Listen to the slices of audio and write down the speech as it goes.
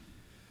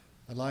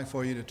I'd like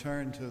for you to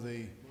turn to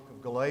the book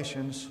of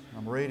Galatians.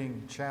 I'm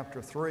reading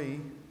chapter 3,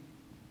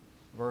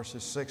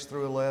 verses 6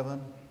 through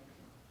 11.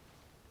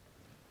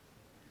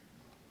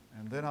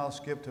 And then I'll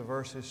skip to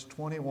verses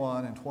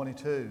 21 and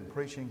 22,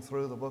 preaching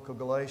through the book of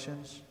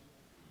Galatians.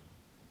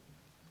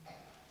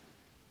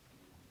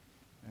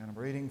 And I'm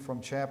reading from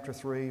chapter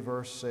 3,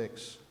 verse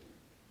 6.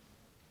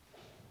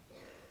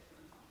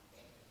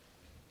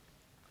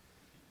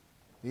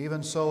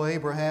 Even so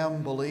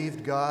Abraham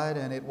believed God,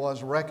 and it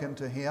was reckoned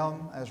to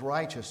him as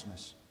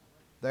righteousness.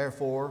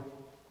 Therefore,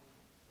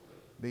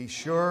 be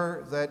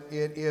sure that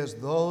it is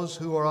those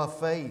who are of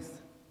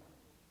faith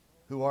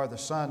who are the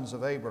sons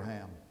of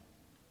Abraham.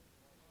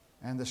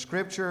 And the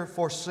Scripture,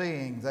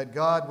 foreseeing that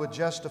God would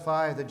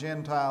justify the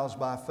Gentiles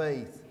by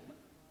faith,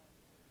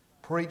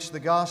 preached the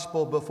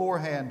gospel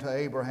beforehand to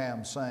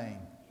Abraham, saying,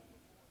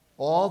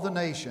 all the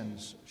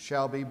nations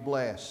shall be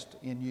blessed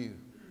in you.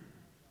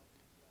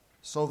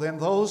 So then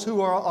those who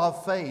are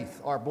of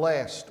faith are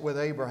blessed with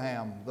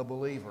Abraham the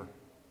believer.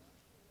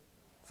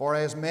 For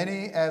as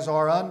many as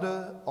are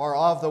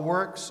of the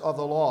works of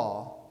the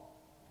law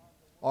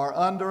are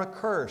under a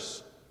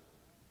curse.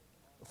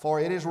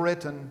 For it is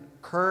written,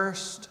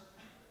 cursed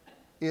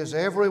is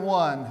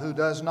everyone who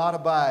does not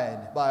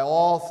abide by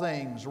all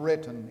things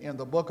written in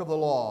the book of the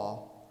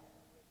law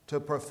to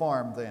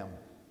perform them.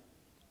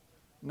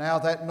 Now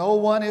that no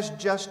one is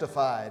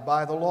justified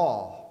by the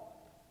law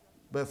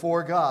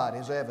before God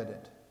is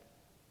evident.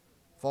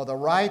 For the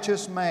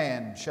righteous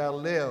man shall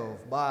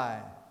live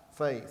by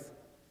faith.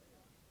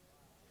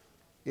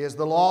 Is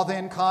the law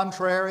then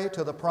contrary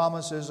to the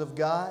promises of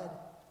God?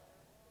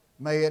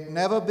 May it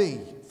never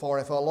be, for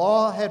if a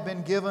law had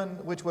been given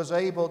which was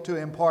able to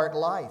impart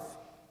life,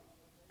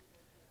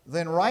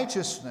 then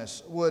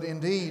righteousness would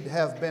indeed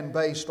have been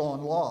based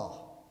on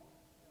law.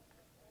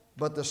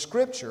 But the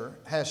Scripture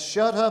has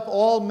shut up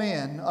all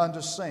men unto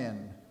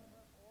sin,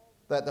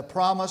 that the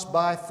promise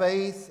by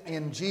faith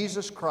in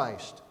Jesus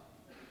Christ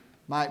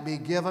might be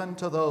given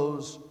to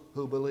those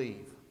who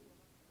believe.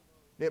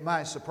 It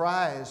might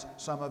surprise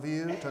some of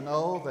you to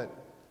know that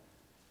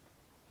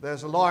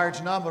there's a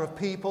large number of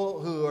people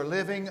who are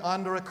living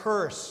under a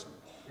curse.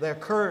 They're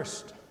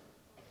cursed.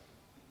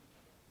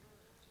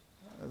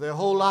 Their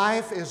whole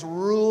life is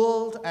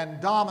ruled and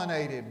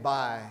dominated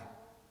by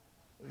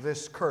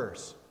this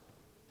curse.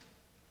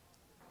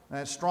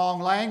 That's strong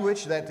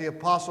language that the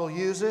apostle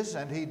uses,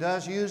 and he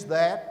does use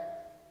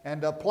that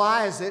and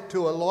applies it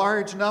to a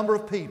large number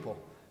of people.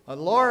 A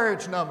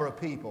large number of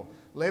people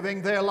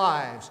living their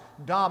lives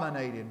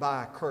dominated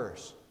by a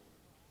curse.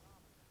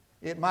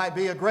 It might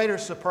be a greater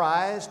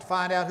surprise to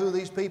find out who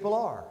these people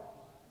are.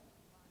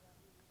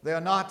 They're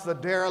not the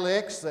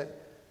derelicts that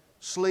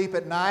sleep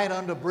at night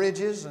under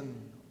bridges and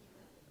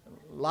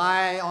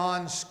lie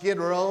on Skid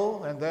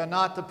Row, and they're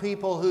not the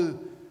people who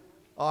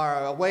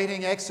are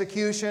awaiting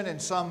execution in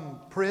some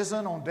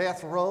prison on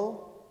death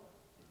row.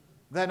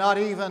 They're not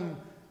even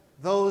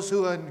those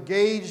who are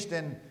engaged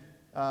in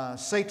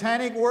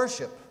satanic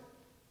worship,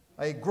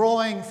 a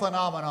growing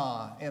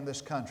phenomenon in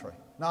this country.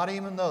 Not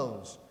even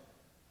those.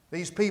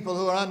 These people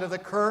who are under the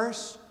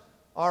curse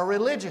are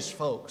religious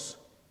folks,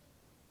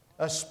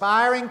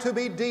 aspiring to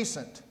be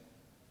decent,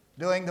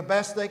 doing the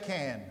best they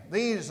can.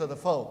 These are the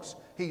folks,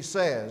 he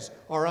says,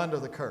 are under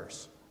the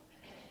curse.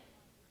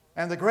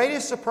 And the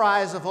greatest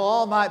surprise of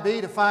all might be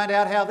to find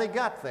out how they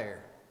got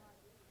there.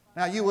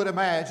 Now you would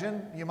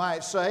imagine, you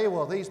might say,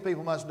 well, these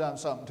people must have done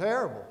something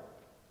terrible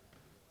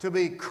to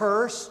be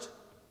cursed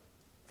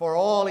for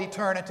all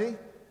eternity.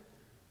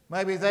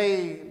 Maybe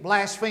they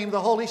blasphemed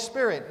the Holy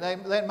Spirit.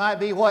 That might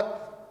be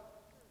what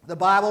the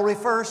Bible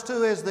refers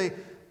to as the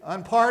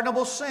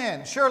unpardonable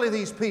sin. Surely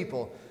these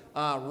people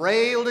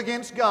railed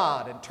against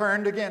God and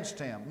turned against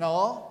Him.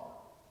 No.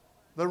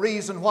 The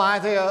reason why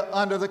they are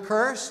under the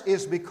curse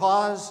is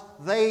because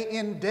they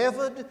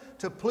endeavored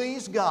to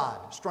please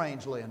God,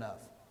 strangely enough.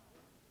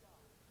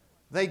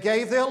 They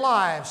gave their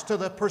lives to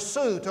the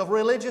pursuit of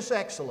religious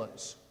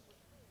excellence.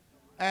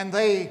 And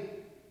they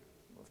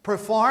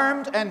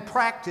performed and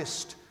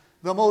practiced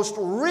the most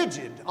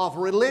rigid of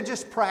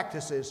religious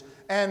practices.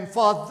 And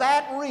for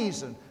that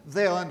reason,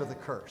 they're under the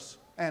curse.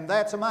 And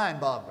that's a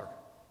mind-boggler.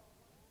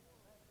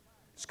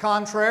 It's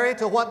contrary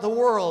to what the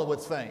world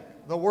would think.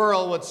 The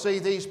world would see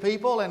these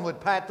people and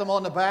would pat them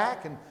on the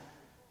back,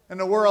 and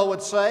the world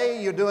would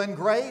say, you're doing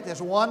great,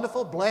 it's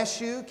wonderful, bless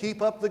you,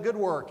 keep up the good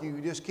work, you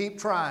just keep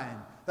trying.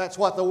 That's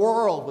what the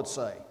world would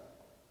say.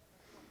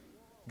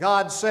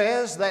 God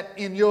says that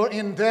in your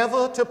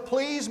endeavor to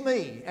please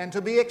me and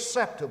to be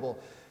acceptable,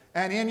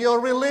 and in your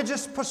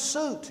religious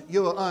pursuit,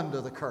 you're under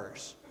the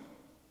curse.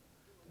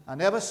 I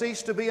never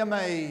cease to be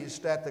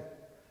amazed at the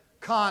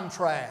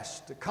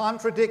contrast, the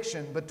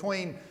contradiction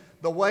between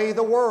the way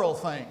the world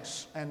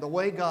thinks and the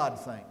way God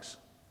thinks.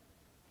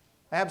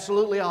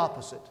 Absolutely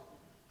opposite.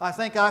 I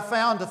think I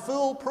found a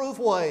foolproof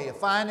way of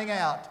finding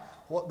out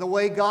the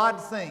way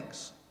God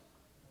thinks.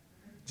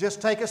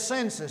 Just take a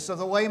census of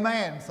the way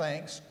man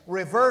thinks,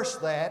 reverse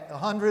that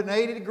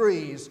 180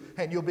 degrees,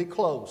 and you'll be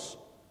close.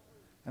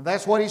 And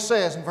that's what he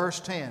says in verse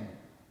 10.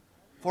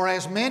 For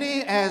as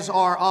many as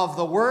are of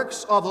the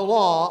works of the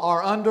law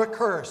are under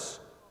curse.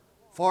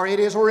 For it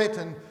is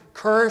written,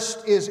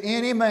 cursed is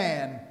any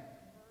man,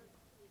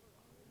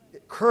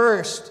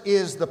 cursed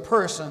is the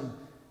person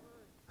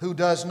who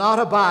does not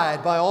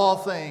abide by all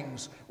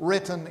things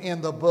written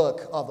in the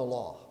book of the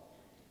law.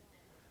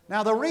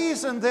 Now, the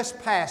reason this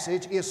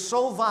passage is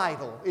so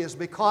vital is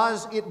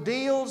because it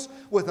deals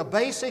with the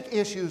basic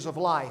issues of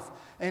life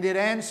and it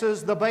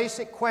answers the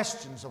basic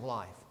questions of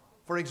life.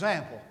 For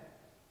example,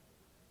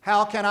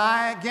 how can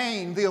I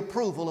gain the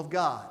approval of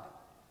God?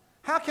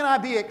 How can I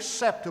be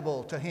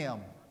acceptable to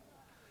Him?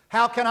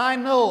 How can I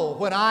know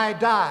when I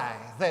die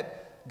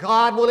that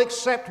God will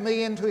accept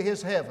me into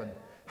His heaven?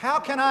 How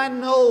can I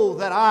know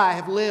that I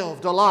have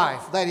lived a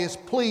life that is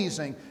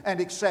pleasing and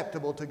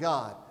acceptable to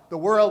God? The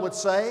world would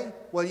say,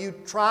 well, you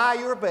try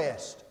your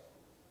best.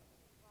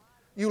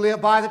 You live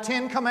by the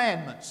 10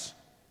 Commandments.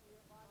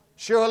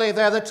 Surely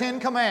they're the 10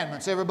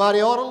 Commandments.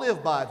 Everybody ought to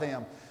live by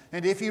them.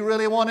 And if you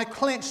really want to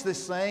clinch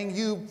this thing,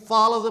 you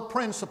follow the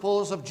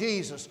principles of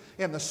Jesus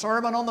in the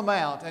Sermon on the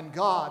Mount, and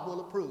God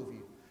will approve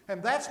you.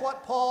 And that's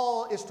what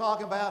Paul is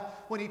talking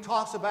about when he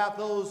talks about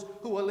those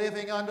who are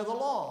living under the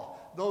law.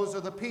 Those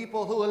are the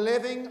people who are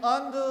living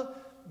under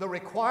the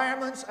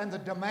requirements and the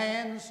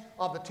demands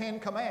of the 10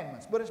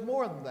 Commandments. But it's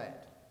more than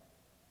that.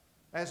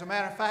 As a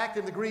matter of fact,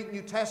 in the Greek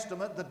New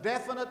Testament, the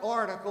definite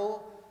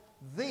article,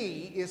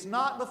 "the," is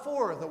not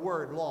before the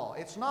word law.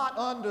 It's not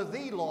under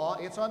the law,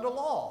 it's under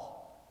law.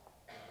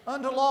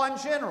 Under law in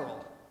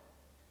general.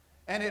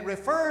 And it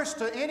refers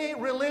to any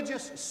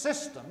religious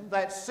system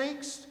that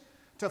seeks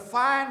to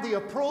find the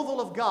approval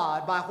of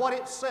God by what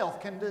itself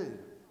can do.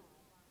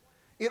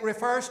 It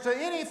refers to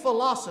any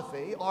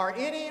philosophy or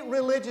any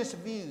religious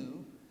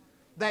view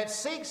that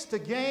seeks to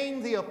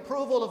gain the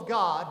approval of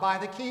God by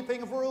the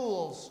keeping of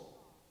rules.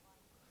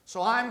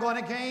 So I'm going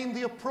to gain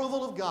the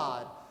approval of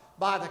God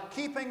by the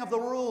keeping of the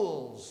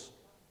rules.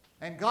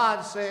 And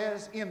God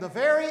says, in the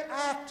very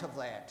act of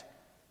that,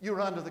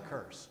 you're under the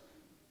curse.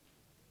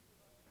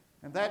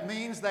 And that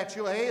means that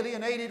you're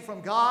alienated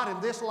from God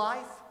in this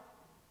life,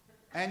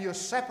 and you're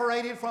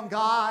separated from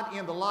God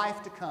in the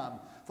life to come.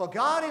 For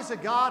God is a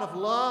God of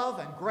love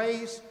and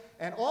grace,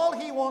 and all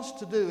He wants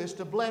to do is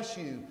to bless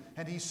you.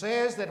 And He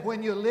says that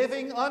when you're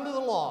living under the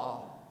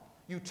law,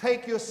 you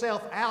take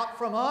yourself out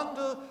from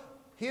under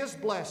His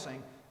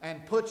blessing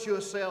and put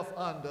yourself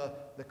under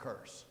the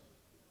curse.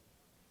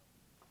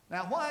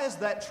 Now, why is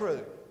that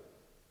true?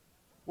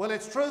 Well,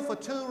 it's true for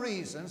two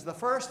reasons. The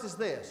first is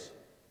this.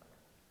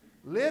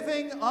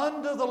 Living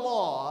under the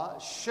law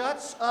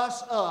shuts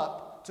us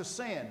up to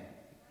sin.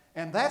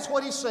 And that's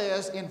what he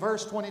says in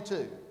verse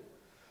 22.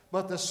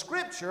 But the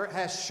Scripture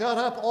has shut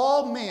up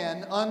all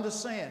men unto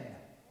sin.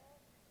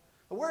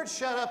 The word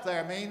shut up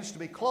there means to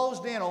be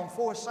closed in on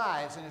four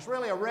sides, and it's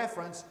really a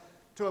reference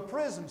to a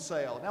prison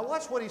cell. Now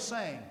watch what he's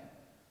saying.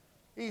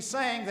 He's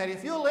saying that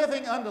if you're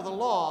living under the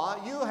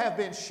law, you have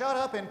been shut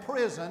up in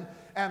prison,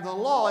 and the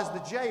law is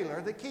the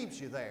jailer that keeps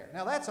you there.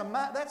 Now that's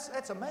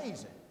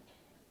amazing.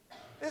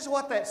 This is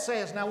what that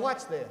says. Now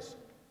watch this.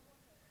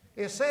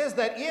 It says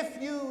that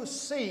if you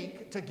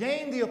seek to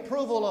gain the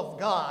approval of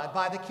God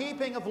by the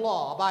keeping of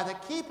law, by the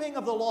keeping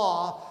of the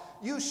law,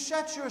 you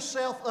shut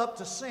yourself up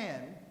to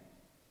sin,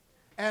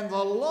 and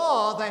the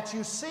law that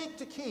you seek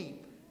to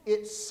keep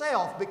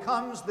itself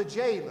becomes the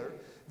jailer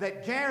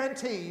that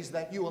guarantees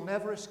that you will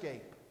never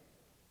escape.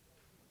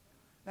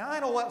 Now I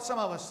know what some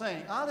of us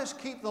think. I'll just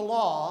keep the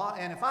law,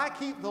 and if I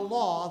keep the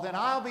law, then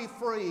I'll be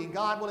free and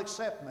God will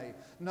accept me.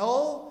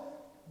 No.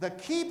 The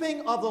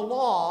keeping of the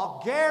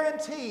law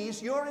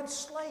guarantees your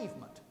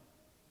enslavement.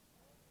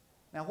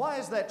 Now, why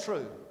is that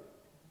true?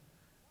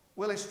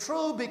 Well, it's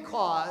true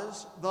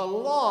because the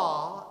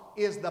law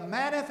is the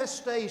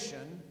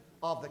manifestation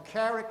of the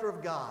character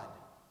of God.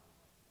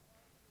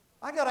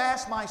 I got to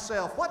ask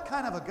myself, what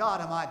kind of a God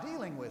am I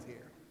dealing with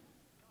here?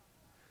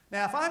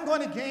 Now, if I'm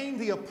going to gain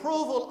the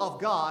approval of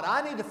God,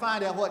 I need to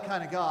find out what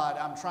kind of God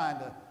I'm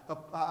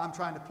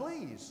trying to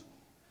please.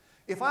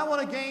 If I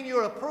want to gain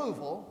your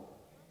approval,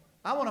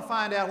 I want to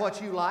find out what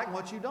you like and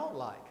what you don't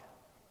like.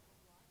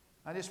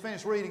 I just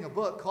finished reading a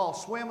book called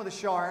Swim with the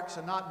Sharks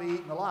and Not Be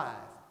Eaten Alive.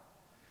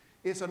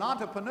 It's an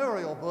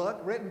entrepreneurial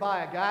book written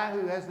by a guy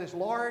who has this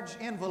large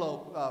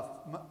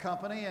envelope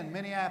company in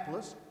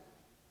Minneapolis,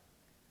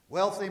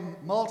 wealthy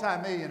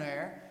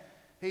multimillionaire.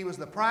 He was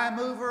the prime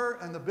mover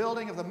in the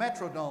building of the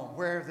Metrodome,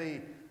 where the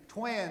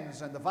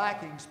Twins and the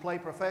Vikings play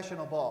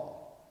professional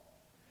ball.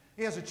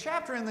 He has a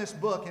chapter in this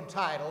book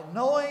entitled,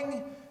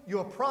 Knowing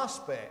Your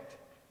Prospect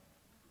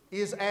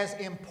is as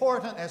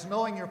important as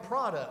knowing your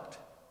product.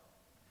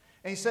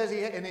 And he says he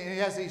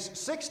has these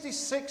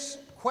 66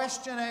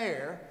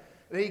 questionnaire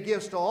that he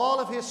gives to all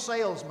of his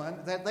salesmen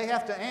that they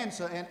have to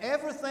answer, and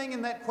everything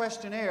in that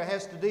questionnaire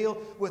has to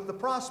deal with the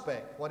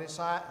prospect, what his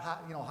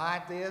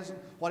height is, and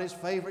what his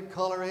favorite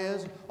color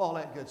is, all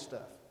that good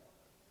stuff.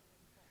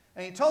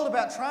 And he told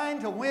about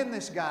trying to win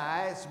this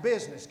guy's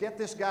business, get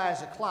this guy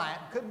as a client,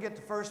 couldn't get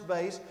to first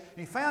base, and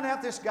he found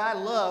out this guy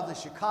loved the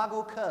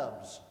Chicago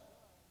Cubs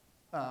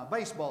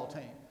baseball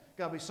team.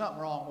 Got to be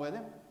something wrong with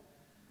him.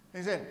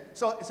 He said,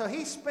 so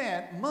he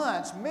spent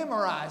months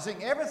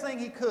memorizing everything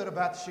he could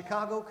about the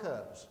Chicago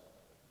Cubs.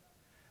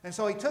 And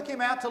so he took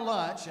him out to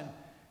lunch,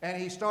 and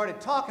he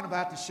started talking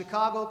about the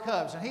Chicago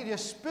Cubs, and he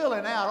just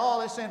spilling out all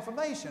this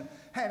information.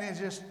 And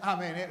it just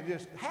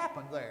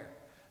happened there.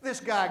 This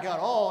guy got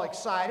all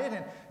excited,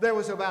 and there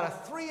was about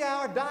a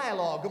 3-hour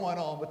dialogue going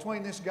on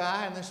between this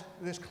guy and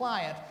this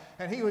client,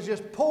 and he was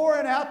just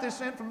pouring out this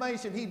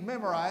information he'd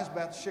memorized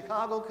about the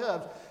Chicago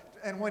Cubs.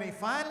 And when he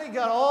finally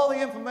got all the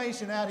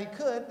information out he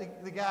could,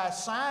 the guy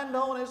signed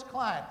on as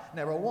client,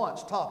 never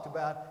once talked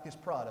about his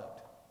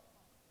product.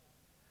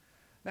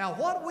 Now,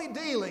 what are we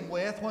dealing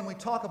with when we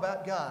talk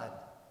about God?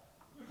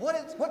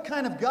 What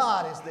kind of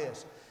God is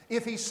this?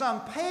 If he's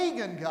some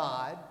pagan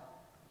God,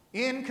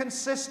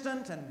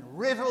 inconsistent and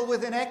riddled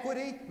with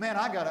inequity, man,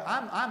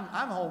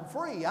 I'm home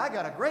free. I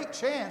got a great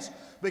chance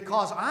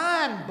because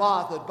I'm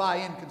bothered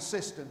by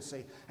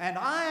inconsistency and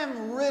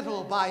I'm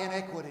riddled by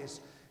iniquities.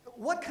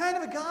 What kind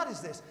of a God is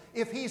this?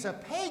 If he's a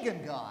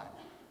pagan God,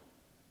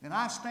 then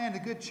I stand a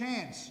good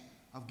chance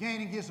of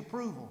gaining his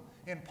approval.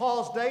 In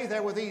Paul's day,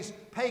 there were these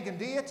pagan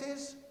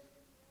deities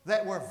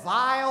that were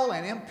vile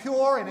and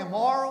impure and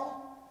immoral.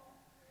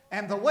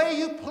 And the way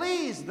you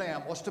pleased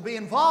them was to be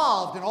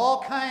involved in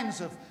all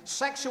kinds of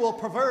sexual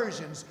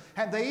perversions.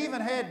 And they even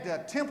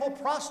had temple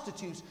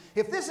prostitutes.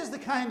 If this is the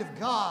kind of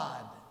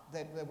God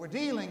that we're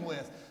dealing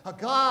with, a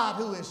God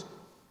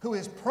who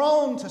is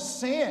prone to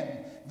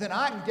sin, then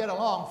I can get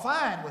along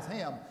fine with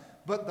him.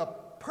 But the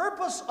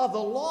purpose of the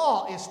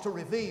law is to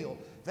reveal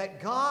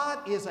that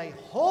God is a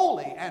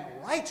holy and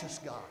righteous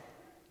God.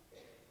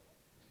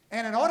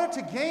 And in order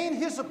to gain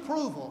his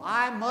approval,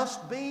 I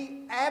must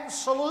be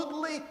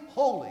absolutely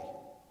holy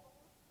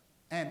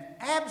and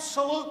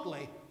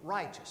absolutely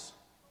righteous.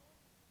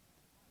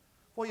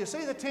 Well, you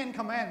see, the 10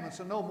 Commandments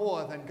are no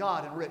more than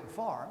God in written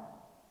form.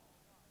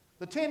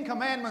 The 10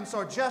 Commandments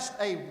are just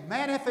a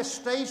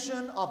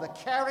manifestation of the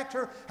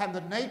character and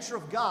the nature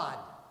of God.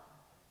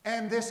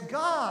 And this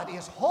God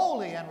is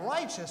holy and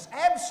righteous,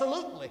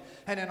 absolutely.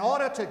 And in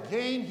order to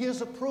gain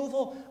his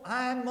approval,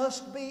 I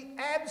must be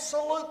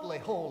absolutely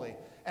holy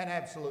and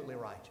absolutely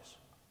righteous.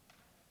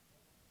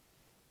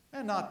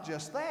 And not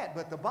just that,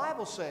 but the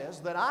Bible says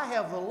that I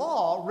have the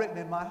law written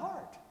in my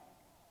heart.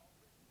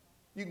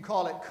 You can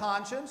call it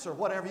conscience or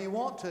whatever you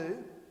want to.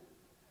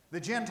 The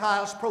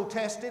Gentiles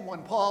protested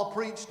when Paul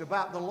preached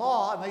about the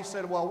law, and they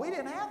said, well, we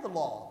didn't have the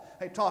law.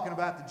 They're talking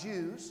about the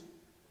Jews.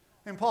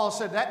 And Paul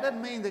said, that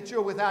doesn't mean that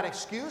you're without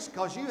excuse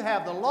because you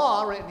have the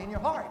law written in your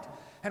heart.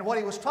 And what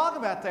he was talking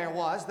about there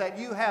was that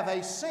you have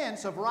a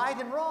sense of right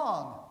and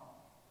wrong.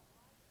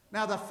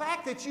 Now, the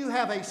fact that you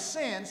have a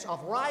sense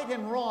of right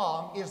and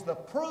wrong is the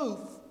proof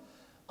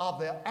of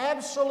the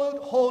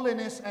absolute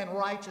holiness and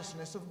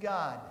righteousness of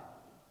God.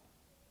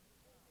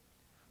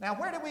 Now,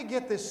 where do we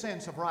get this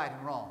sense of right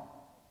and wrong?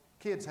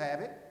 Kids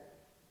have it.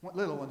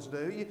 Little ones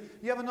do.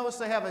 You ever notice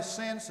they have a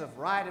sense of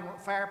right and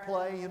fair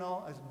play? You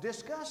know, it's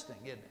disgusting,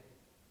 isn't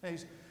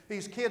it?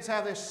 These kids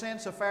have this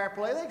sense of fair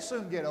play. They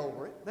soon get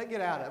over it. They get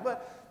out of it.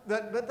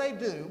 But they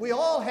do. We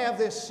all have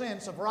this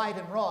sense of right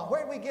and wrong.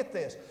 Where did we get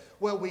this?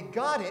 Well, we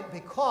got it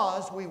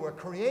because we were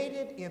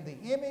created in the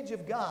image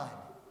of God.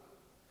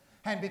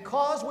 And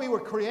because we were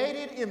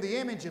created in the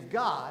image of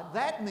God,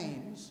 that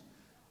means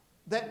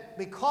that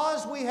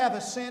because we have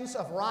a sense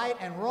of right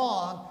and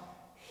wrong,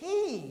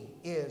 he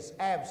is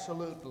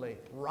absolutely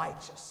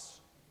righteous.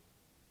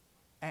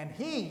 And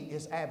he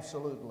is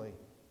absolutely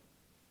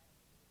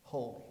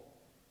holy.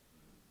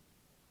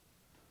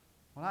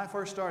 When I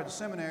first started the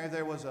seminary,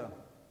 there was a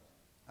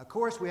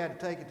course we had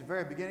to take at the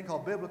very beginning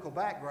called Biblical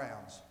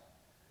Backgrounds.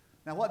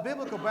 Now, what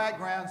Biblical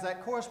Backgrounds,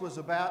 that course was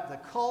about the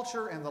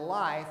culture and the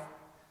life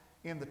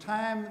in the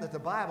time that the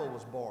Bible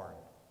was born.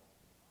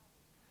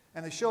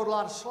 And they showed a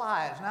lot of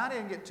slides. Now, I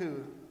didn't get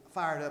too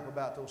fired up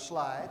about those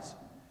slides.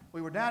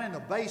 We were down in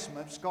the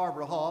basement of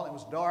Scarborough Hall. It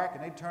was dark,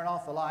 and they'd turn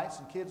off the lights,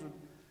 and kids would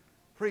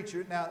preach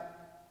it. Now,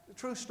 the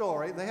true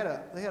story, they had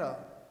a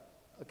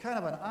kind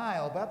of an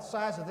aisle about the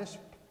size of this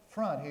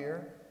front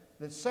here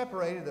that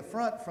separated the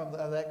front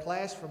of that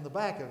class from the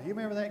back of it. You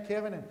remember that,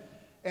 Kevin?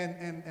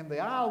 And the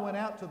aisle went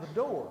out to the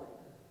door.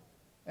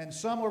 And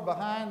some were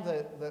behind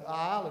the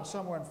aisle, and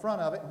some were in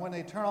front of it. And when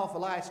they turn off the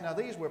lights, now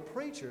these were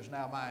preachers,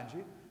 now mind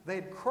you,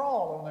 they'd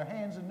crawl on their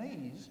hands and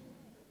knees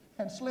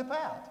and slip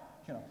out.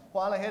 You know,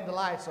 while they had the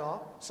lights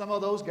off. Some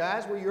of those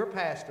guys were your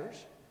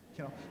pastors.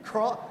 You know,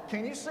 crawl.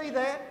 Can you see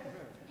that?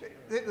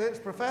 There's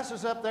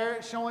professors up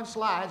there showing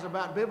slides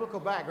about biblical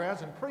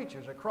backgrounds, and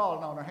preachers are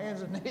crawling on their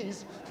hands and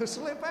knees to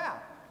slip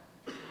out.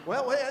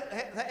 Well,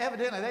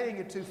 evidently they didn't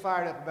get too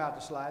fired up about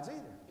the slides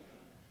either.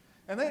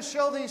 And they'd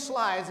show these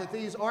slides that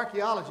these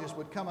archaeologists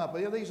would come up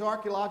with. These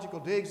archaeological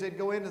digs, they'd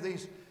go into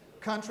these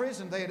countries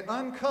and they'd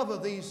uncover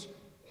these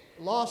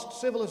lost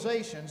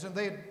civilizations, and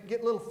they'd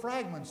get little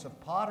fragments of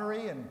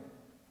pottery and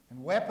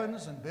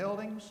weapons and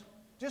buildings,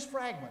 just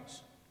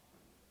fragments.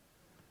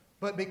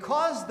 But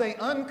because they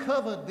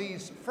uncovered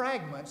these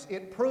fragments,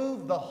 it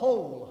proved the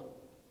whole,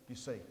 you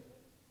see.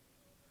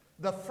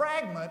 The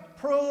fragment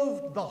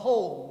proved the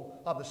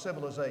whole of the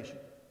civilization.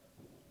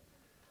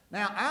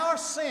 Now, our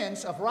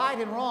sense of right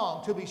and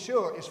wrong, to be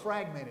sure, is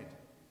fragmented.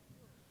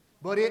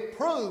 But it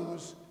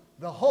proves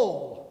the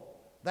whole.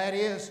 That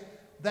is,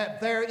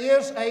 that there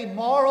is a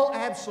moral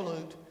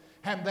absolute,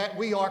 and that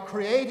we are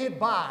created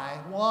by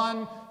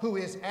one who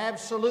is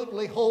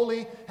absolutely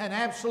holy and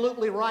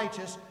absolutely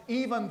righteous,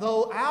 even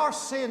though our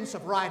sense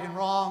of right and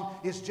wrong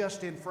is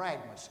just in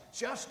fragments.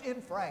 Just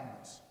in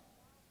fragments.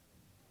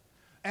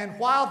 And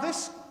while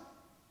this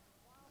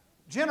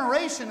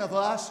generation of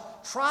us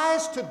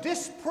tries to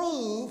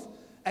disprove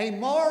a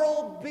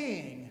moral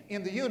being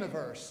in the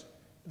universe,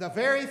 the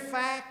very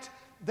fact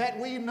that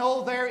we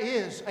know there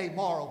is a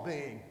moral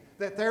being,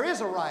 that there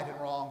is a right and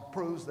wrong,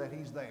 proves that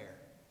He's there.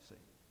 See?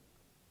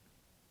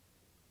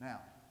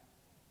 Now,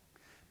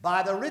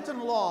 by the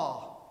written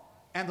law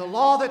and the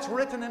law that's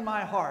written in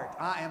my heart,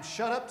 I am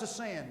shut up to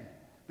sin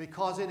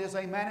because it is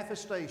a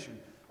manifestation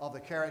of the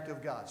character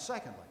of God.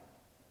 Secondly,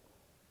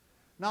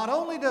 not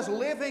only does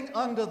living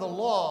under the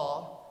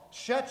law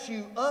shut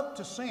you up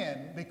to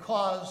sin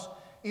because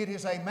it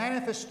is a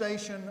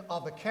manifestation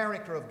of the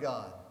character of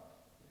God,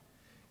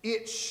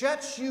 it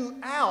shuts you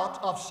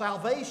out of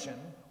salvation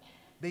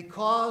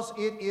because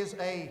it is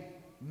a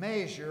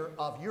measure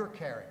of your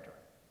character.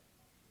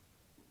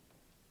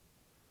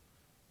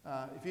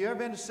 If you've ever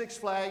been to Six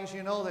Flags,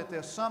 you know that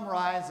there's some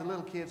rides the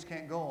little kids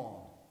can't go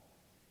on.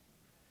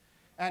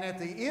 And at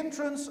the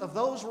entrance of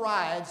those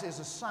rides is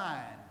a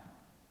sign.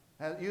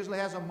 It usually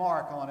has a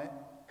mark on it.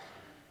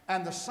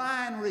 And the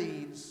sign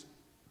reads,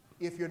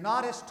 if you're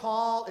not as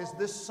tall as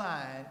this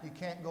sign, you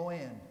can't go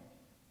in.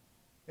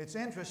 It's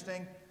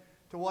interesting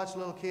to watch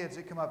little kids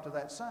that come up to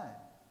that sign.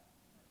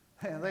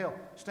 And they'll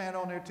stand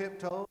on their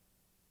tiptoes.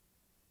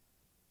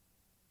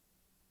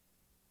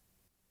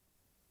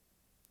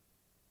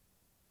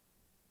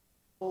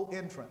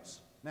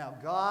 Entrance. Now,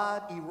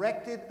 God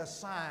erected a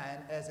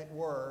sign, as it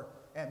were,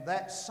 and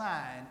that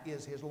sign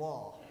is His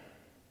law.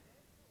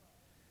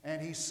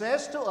 And He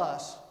says to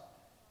us,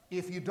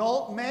 if you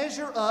don't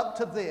measure up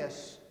to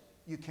this,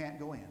 you can't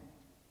go in.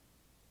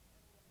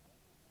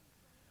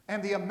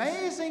 And the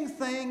amazing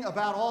thing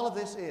about all of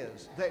this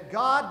is that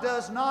God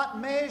does not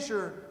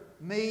measure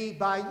me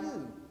by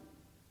you.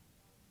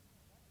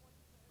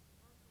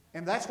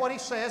 And that's what He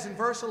says in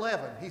verse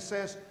 11. He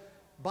says,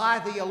 by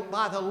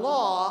the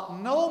law,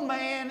 no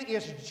man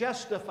is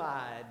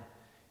justified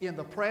in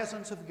the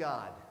presence of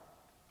God.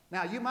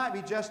 Now, you might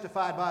be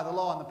justified by the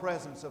law in the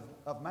presence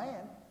of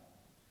man.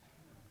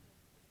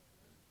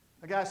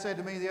 A guy said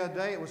to me the other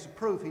day, it was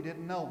proof he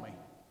didn't know me.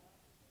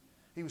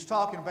 He was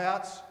talking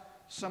about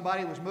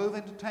somebody was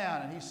moving to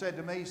town, and he said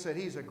to me, he said,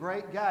 he's a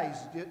great guy.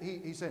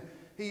 He said,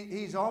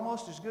 he's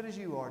almost as good as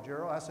you are,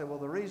 Gerald. I said, well,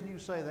 the reason you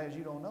say that is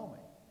you don't know me.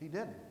 He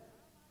didn't.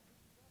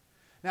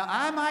 Now,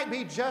 I might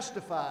be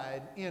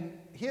justified in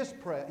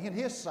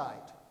his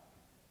sight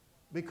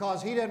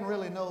because he doesn't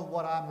really know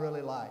what I'm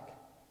really like.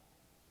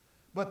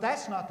 But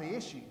that's not the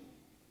issue.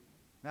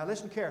 Now,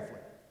 listen carefully.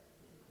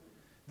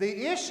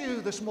 The issue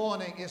this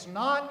morning is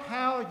not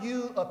how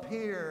you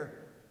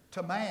appear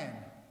to man.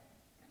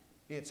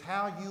 It's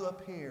how you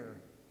appear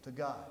to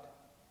God.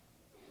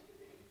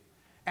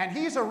 And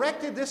He's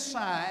erected this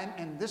sign,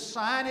 and this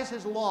sign is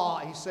His law.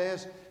 He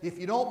says, if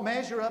you don't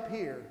measure up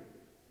here,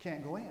 you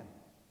can't go in.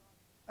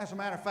 As a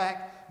matter of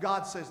fact,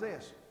 God says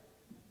this.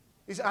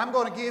 He said, I'm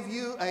going to give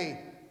you a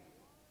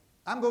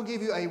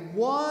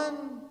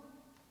one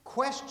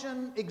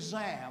question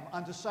exam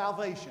unto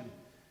salvation.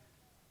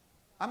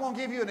 I'm going to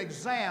give you an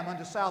exam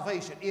unto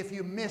salvation. If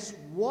you miss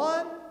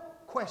one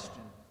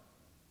question,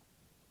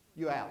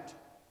 you're out.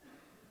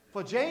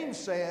 For James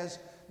says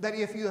that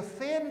if you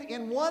offend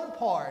in one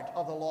part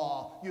of the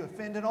law, you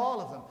offend in all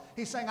of them.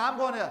 He's saying, I'm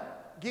going to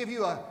give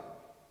you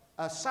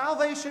a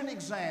salvation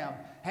exam,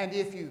 and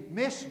if you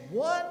miss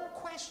one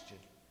question,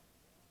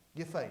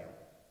 you fail.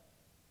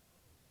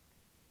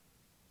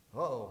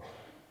 Uh-oh.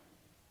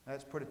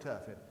 That's pretty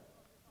tough, isn't it?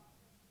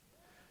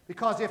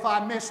 Because if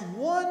I miss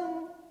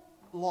one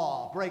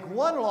law, break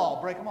one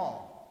law, break them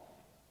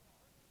all.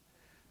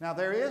 Now,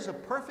 there is a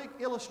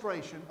perfect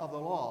illustration of the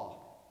law.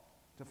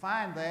 To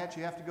find that,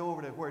 you have to go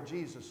over to where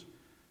Jesus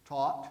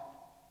taught.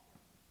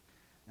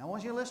 Now, I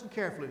want you to listen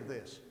carefully to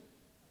this.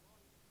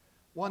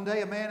 One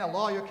day, a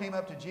lawyer came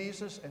up to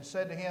Jesus and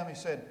said to him, he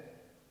said,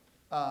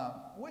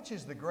 which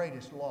is the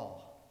greatest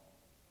law?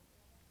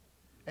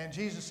 And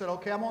Jesus said,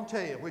 okay, I'm going to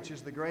tell you which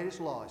is the greatest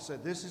law. He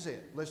said, this is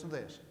it. Listen to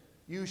this.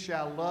 You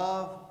shall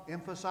love,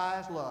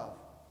 emphasize love.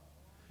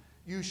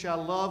 You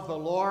shall love the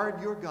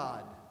Lord your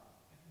God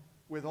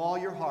with all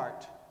your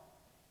heart,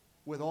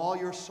 with all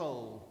your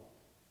soul,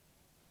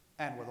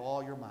 and with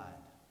all your mind.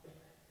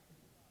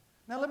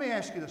 Now, let me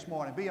ask you this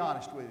morning. Be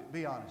honest with you.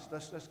 Be honest.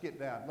 Let's get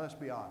down. Let's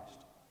be honest.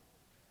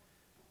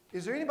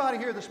 Is there anybody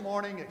here this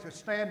morning that could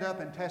stand up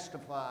and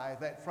testify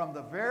that from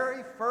the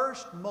very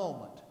first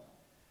moment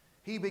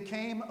he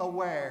became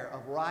aware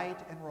of right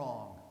and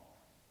wrong,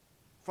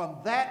 from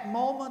that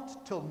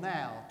moment till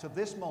now, to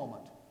this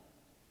moment,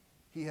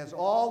 he has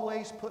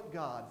always put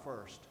God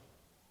first?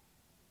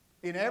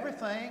 In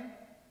everything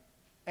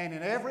and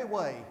in every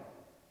way,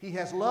 he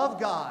has loved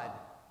God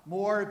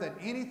more than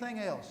anything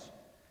else.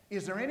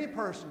 Is there any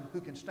person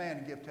who can stand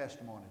and give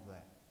testimony to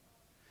that?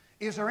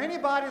 Is there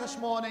anybody this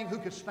morning who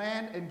could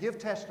stand and give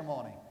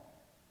testimony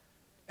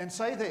and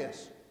say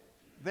this?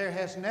 There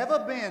has never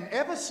been,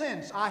 ever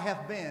since I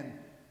have been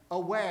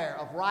aware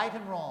of right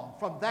and wrong,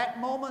 from that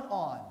moment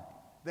on,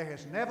 there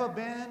has never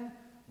been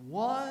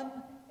one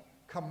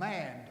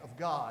command of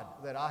God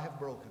that I have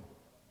broken.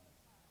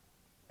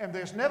 And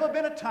there's never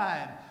been a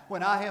time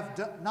when I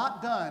have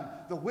not done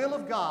the will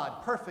of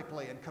God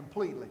perfectly and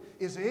completely.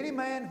 Is there any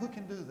man who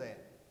can do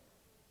that?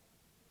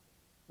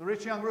 The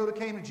rich young ruler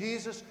came to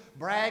Jesus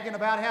bragging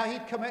about how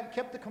he'd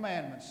kept the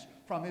commandments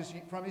from his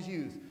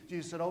youth.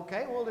 Jesus said,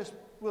 okay,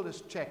 we'll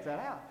just check that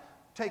out.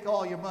 Take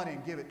all your money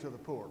and give it to the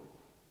poor.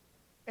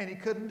 And he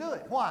couldn't do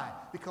it. Why?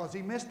 Because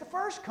he missed the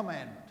first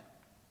commandment.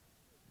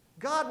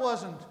 God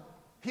wasn't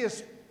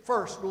his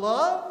first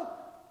love.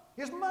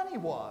 His money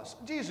was.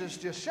 Jesus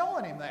just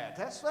showing him that.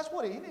 That's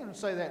what he didn't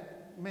say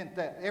that meant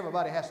that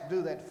everybody has to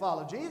do that to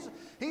follow Jesus.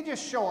 He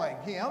just showing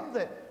him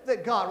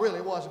that God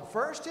really wasn't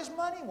first. His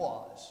money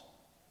was.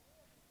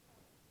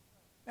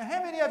 Now,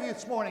 how many of you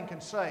this morning can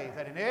say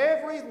that in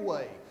every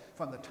way,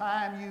 from the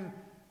time you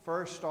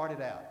first started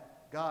out,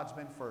 God's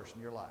been first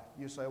in your life?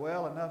 You say,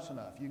 well, enough's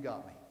enough. You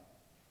got me.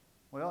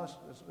 Well,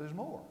 there's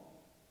more.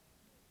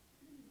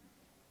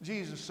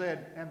 Jesus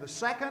said, and the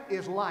second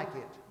is like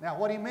it. Now,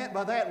 what he meant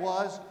by that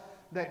was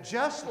that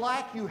just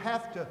like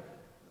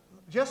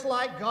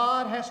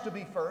God has to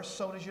be first,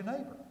 so does your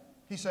neighbor.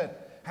 He said,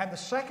 and the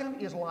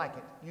second is like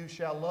it. You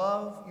shall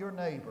love your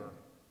neighbor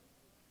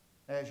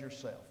as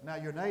yourself. Now,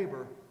 your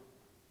neighbor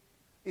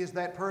is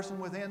that person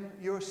within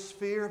your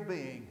sphere of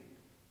being.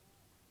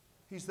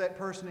 He's that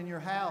person in your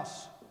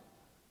house.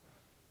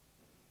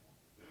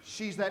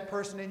 She's that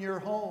person in your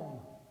home.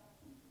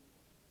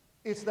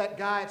 It's that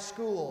guy at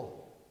school.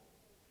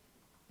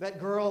 That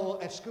girl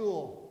at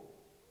school.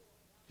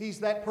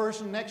 He's that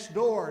person next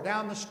door,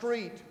 down the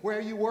street,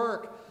 where you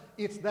work.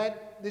 It's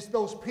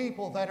those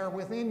people that are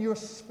within your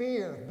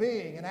sphere of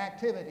being and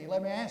activity.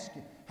 Let me ask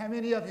you, how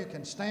many of you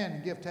can stand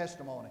and give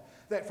testimony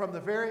that from the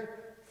very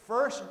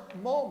first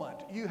moment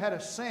you had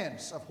a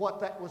sense of what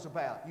that was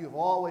about? You've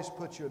always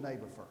put your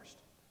neighbor first.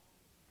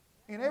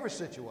 In every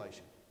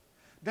situation.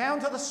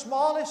 Down to the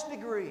smallest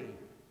degree.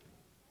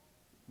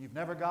 You've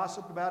never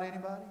gossiped about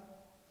anybody.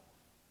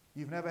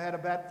 You've never had a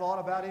bad thought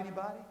about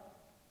anybody.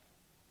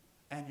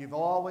 And you've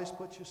always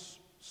put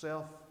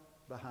yourself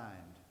behind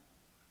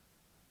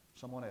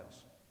someone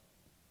else.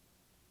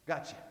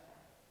 Got you.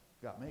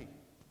 Got me.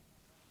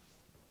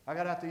 I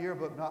got out the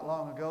yearbook not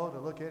long ago to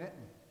look at it.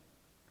 And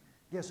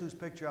guess whose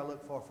picture I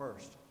looked for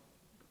first?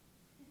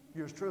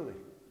 Yours truly.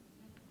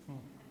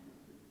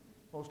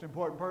 Most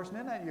important person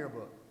in that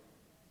yearbook.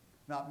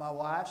 Not my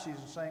wife. She's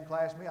the same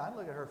class as me. I didn't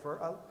look at her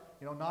first.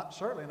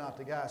 Certainly not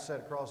the guy sat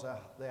across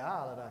the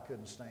aisle that I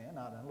couldn't stand.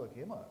 I didn't look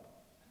him up.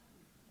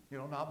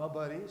 Not my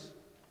buddies.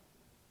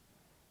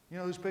 You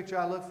know whose picture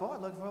I look for? I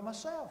look for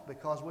myself,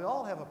 because we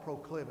all have a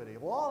proclivity.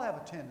 We all have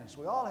a tendency.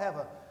 We all have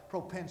a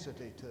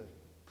propensity to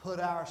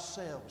put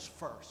ourselves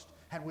first.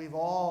 And we've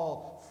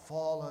all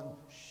fallen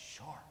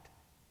short.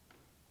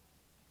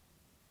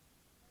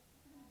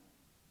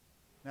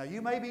 Now,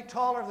 you may be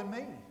taller than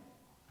me.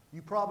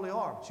 You probably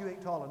are, but you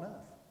ain't tall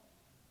enough.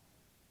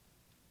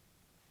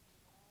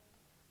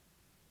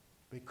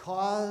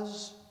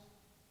 Because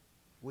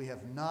we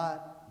have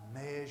not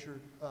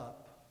measured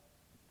up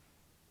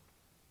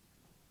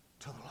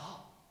to the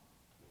law.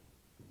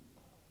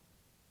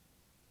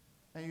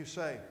 And you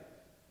say,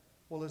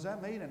 well, does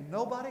that mean that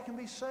nobody can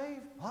be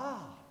saved?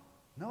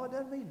 No, it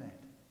doesn't mean that.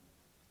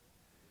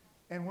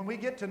 And when we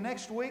get to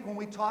next week, when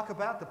we talk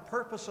about the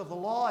purpose of the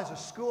law as a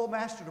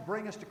schoolmaster to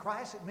bring us to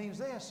Christ, it means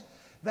this,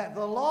 that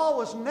the law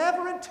was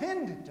never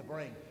intended to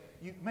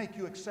make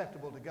you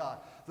acceptable to God.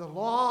 The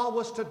law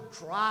was to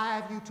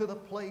drive you to the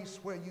place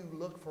where you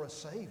look for a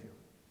Savior.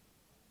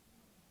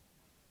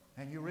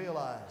 And you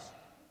realize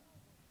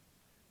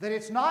that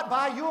it's not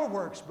by your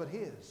works but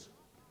His.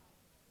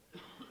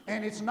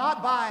 And it's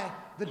not by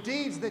the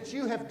deeds that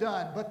you have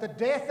done, but the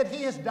death that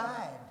He has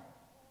died.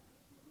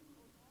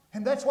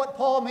 And that's what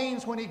Paul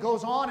means when he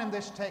goes on in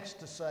this text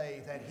to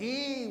say that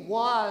He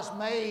was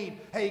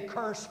made a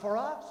curse for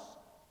us.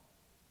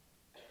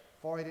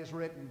 For it is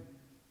written,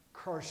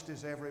 cursed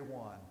is every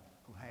one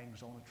who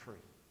hangs on a tree.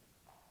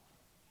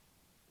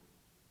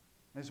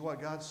 This is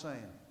what God's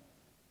saying.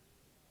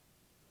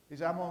 He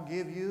said, I'm going to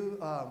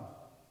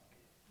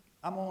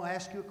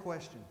ask you a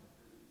question.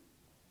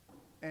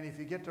 And if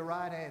you get the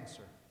right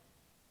answer,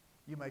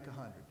 you make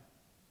 100.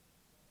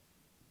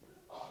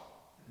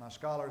 My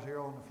scholars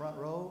here on the front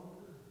row,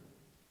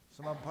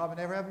 some of them probably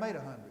never have made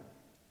 100.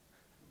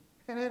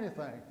 In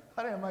anything.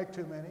 I didn't make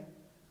too many.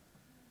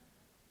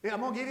 Yeah,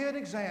 I'm going to give you an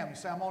exam. You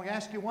say, I'm going to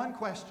ask you one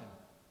question.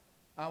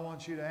 I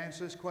want you to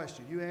answer this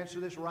question. You answer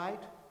this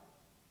right,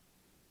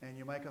 and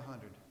you make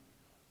 100. The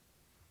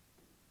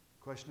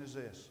question is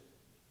this.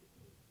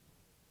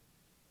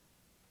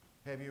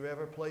 Have you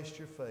ever placed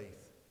your faith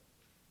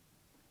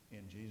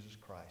in Jesus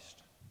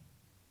Christ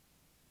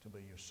to be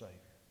your Savior?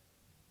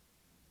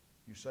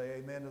 You say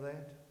amen to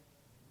that?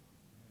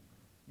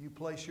 You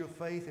place your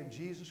faith in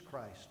Jesus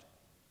Christ,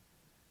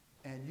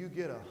 and you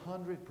get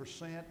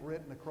 100%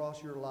 written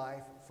across your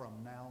life from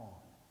now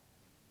on.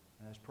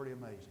 And that's pretty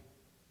amazing.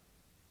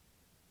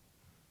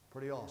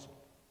 Pretty awesome.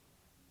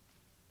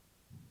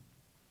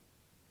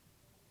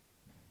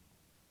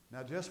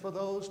 Now, just for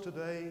those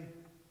today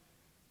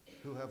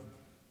who have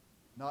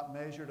not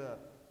measured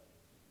up,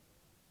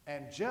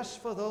 and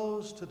just for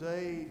those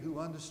today who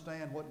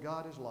understand what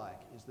God is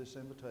like, is this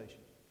invitation.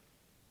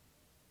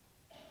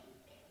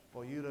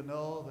 For you to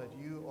know that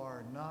you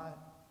are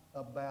not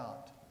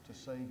about to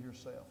save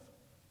yourself.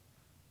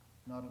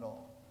 Not at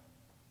all.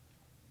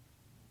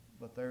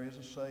 But there is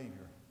a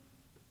Savior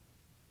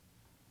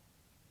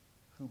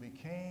who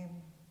became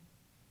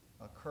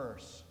a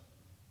curse.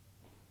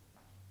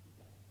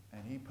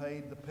 And He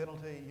paid the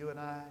penalty you and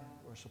I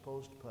were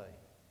supposed to pay.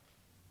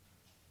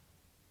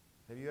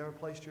 Have you ever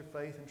placed your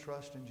faith and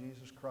trust in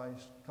Jesus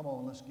Christ? Come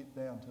on, let's get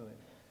down to it.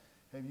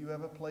 Have you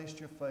ever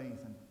placed your faith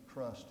and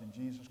trust in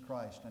Jesus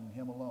Christ and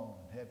Him alone?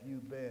 Have you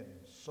been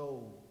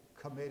so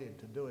committed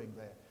to doing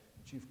that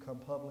that you've come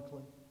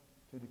publicly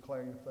to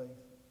declare your faith?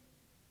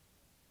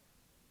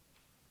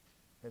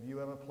 Have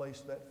you ever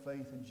placed that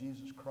faith in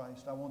Jesus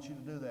Christ? I want you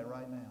to do that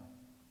right now.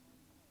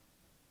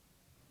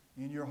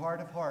 In your heart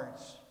of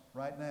hearts,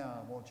 right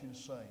now, I want you to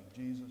say,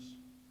 Jesus,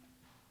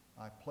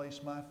 I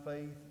place my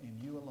faith in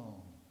you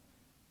alone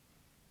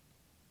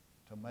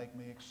to make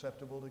me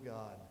acceptable to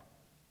God,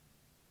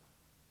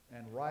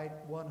 and write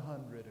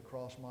 100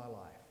 across my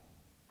life.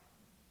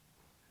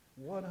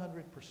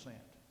 100%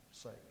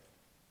 saved.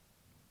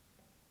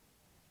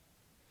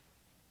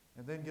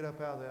 And then get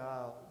up out of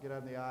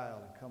the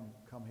aisle, and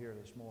come here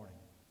this morning,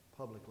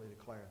 publicly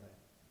declare that.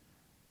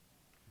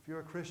 If you're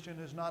a Christian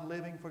who's not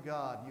living for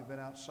God, you've been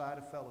outside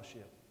of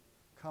fellowship,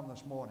 come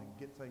this morning,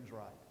 get things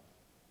right.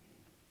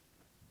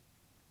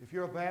 If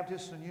you're a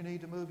Baptist and you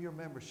need to move your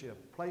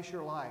membership, place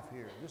your life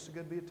here. This is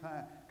going to be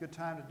a good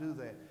time to do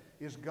that.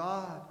 Is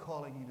God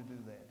calling you to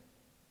do that?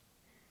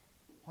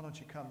 Why don't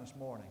you come this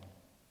morning,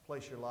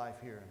 place your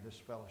life here in this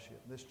fellowship,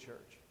 in this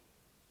church,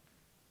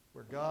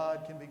 where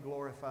God can be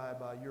glorified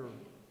by your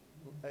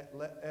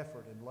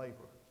effort and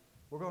labor.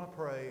 We're going to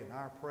pray, and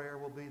our prayer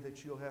will be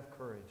that you'll have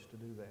courage to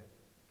do that.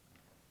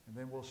 And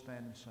then we'll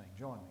stand and sing.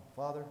 Join me.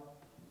 Father,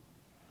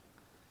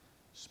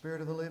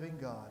 Spirit of the living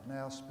God,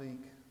 now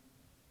speak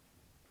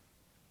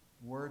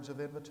words of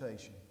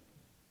invitation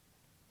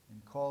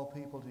and call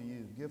people to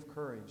you. Give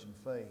courage and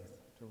faith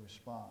to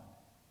respond.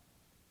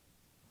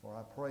 For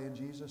I pray in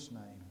Jesus'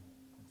 name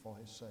and for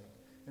His sake.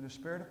 In the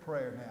spirit of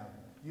prayer now,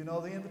 you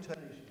know the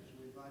invitations.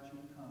 We invite you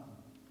to come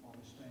while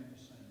we stand to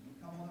sing. We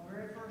come on the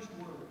very first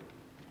word.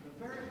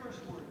 The very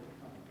first word.